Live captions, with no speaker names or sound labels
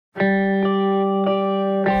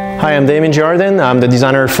Hi, I'm Damien Girardin. I'm the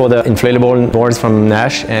designer for the inflatable boards from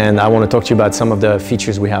Naish, and I want to talk to you about some of the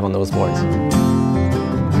features we have on those boards.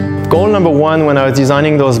 Goal number one when I was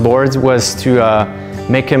designing those boards was to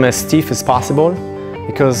make them as stiff as possible,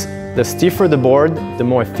 because the stiffer the board, the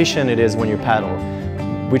more efficient it is when you paddle.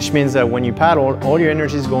 Which means that when you paddle, all your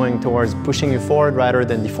energy is going towards pushing you forward rather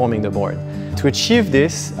than deforming the board. To achieve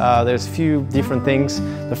this, there's a few different things.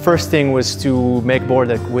 The first thing was to make a board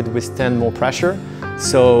that would withstand more pressure.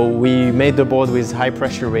 So we made the board with high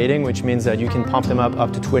pressure rating, which means that you can pump them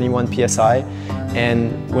up to 21 psi.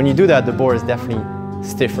 And when you do that, the board is definitely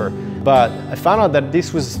stiffer. But I found out that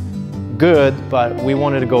this was good, but we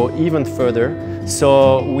wanted to go even further.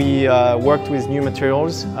 So we worked with new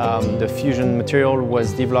materials. The fusion material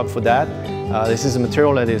was developed for that. This is a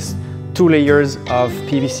material that is 2 layers of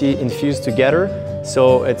PVC infused together.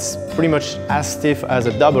 So it's pretty much as stiff as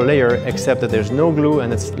a double layer, except that there's no glue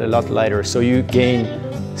and it's a lot lighter. So you gain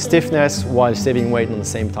stiffness while saving weight at the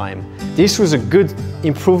same time. This was a good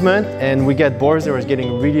improvement, and we get boards that were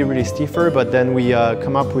getting really stiffer, but then we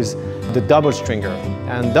come up with the double stringer.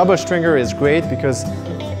 And double stringer is great because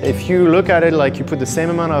if you look at it like you put the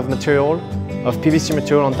same amount of material, of PVC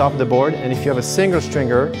material on top of the board, and if you have a single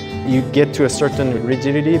stringer, you get to a certain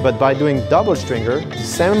rigidity, but by doing double stringer, the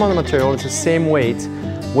same amount of material, it's the same weight,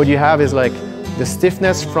 what you have is like the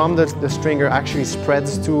stiffness from the stringer actually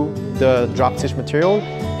spreads to the drop stitch material,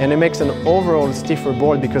 and it makes an overall stiffer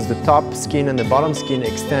board because the top skin and the bottom skin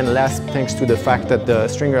extend less thanks to the fact that the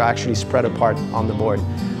stringer actually spread apart on the board.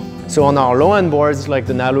 So on our low-end boards like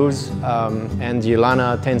the Nalus and the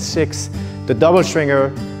Lana 10.6, the double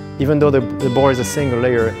stringer, even though the board is a single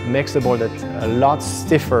layer, makes the board that's a lot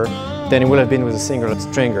stiffer than it would have been with a single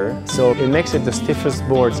stringer. So it makes it the stiffest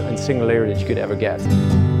boards in single layer that you could ever get.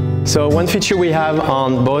 So one feature we have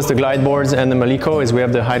on both the glide boards and the Maliko is we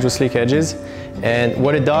have the Hydro Slick edges. And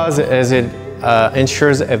what it does is it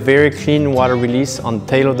ensures a very clean water release on the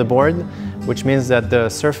tail of the board, which means that the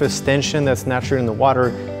surface tension that's natural in the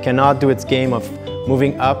water cannot do its game of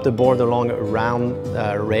moving up the board along a round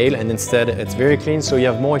rail, and instead it's very clean, so you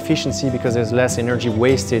have more efficiency because there's less energy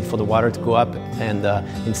wasted for the water to go up, and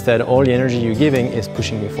instead all the energy you're giving is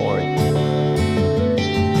pushing you forward.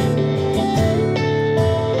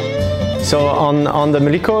 So on the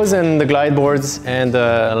Malikos and the glide boards and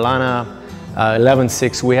the Lana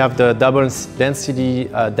 11.6, we have the double density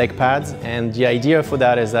deck pads, and the idea for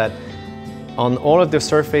that is that on all of the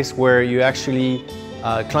surface where you actually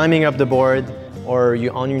climbing up the board or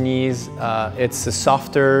you're on your knees, it's a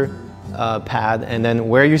softer pad, and then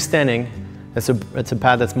where you're standing, it's a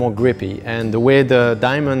pad that's more grippy. And the way the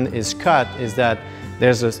diamond is cut is that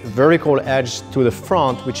there's a vertical edge to the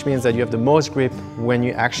front, which means that you have the most grip when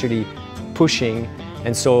you're actually pushing.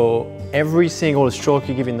 And so every single stroke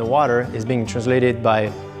you give in the water is being translated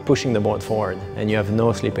by pushing the board forward, and you have no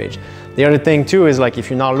slippage. The other thing too is like if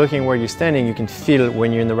you're not looking where you're standing, you can feel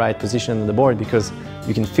when you're in the right position on the board because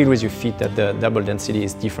you can feel with your feet that the double density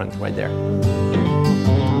is different right there.